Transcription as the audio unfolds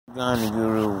Gun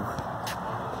Guru,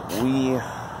 we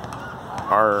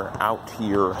are out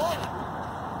here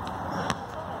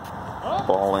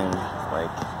balling like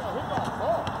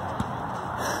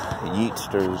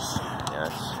yeetsters.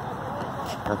 Yes,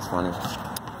 that's funny.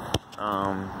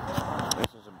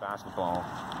 This is a basketball.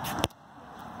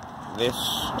 This,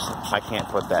 I can't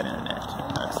put that in a net.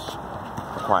 That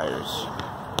requires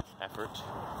effort.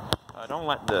 Don't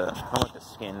let the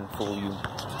skin fool you.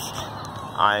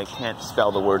 I can't spell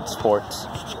the word sports,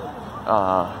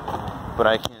 but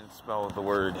I can spell the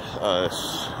word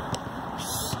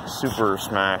Super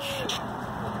Smash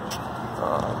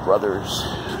Brothers.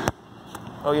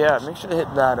 Oh yeah, make sure to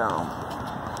hit that. I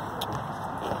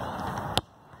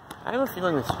have a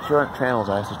feeling that short channels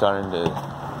are actually starting to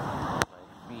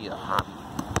be a hobby.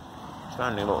 I'm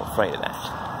starting to get a little afraid of that.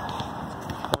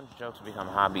 Once jokes become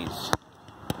hobbies,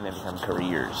 and they become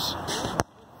careers.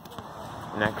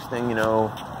 Next thing you know,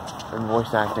 I'm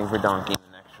voice acting for Donkey in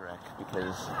the next Shrek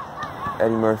because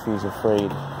Eddie Murphy's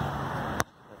afraid.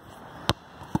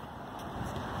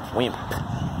 Wimp.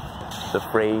 Is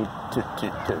afraid to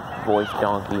voice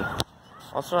Donkey.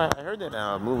 Also, I heard that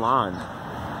Mulan,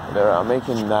 they're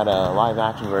making that live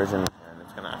action version, and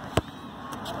it's gonna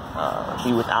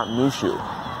be without Mushu.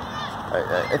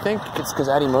 I think it's because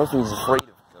Eddie Murphy's afraid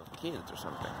of kids or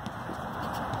something.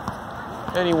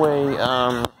 Anyway,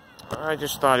 I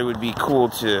just thought it would be cool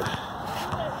to,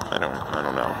 I don't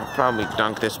know, I'll probably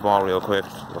dunk this ball real quick.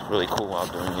 Look really cool while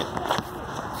doing it.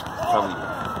 Probably,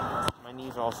 my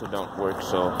knees also don't work,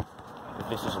 so if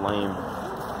this is lame,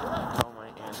 tell my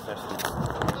ancestors.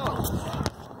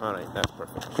 Alright, that's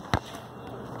perfect.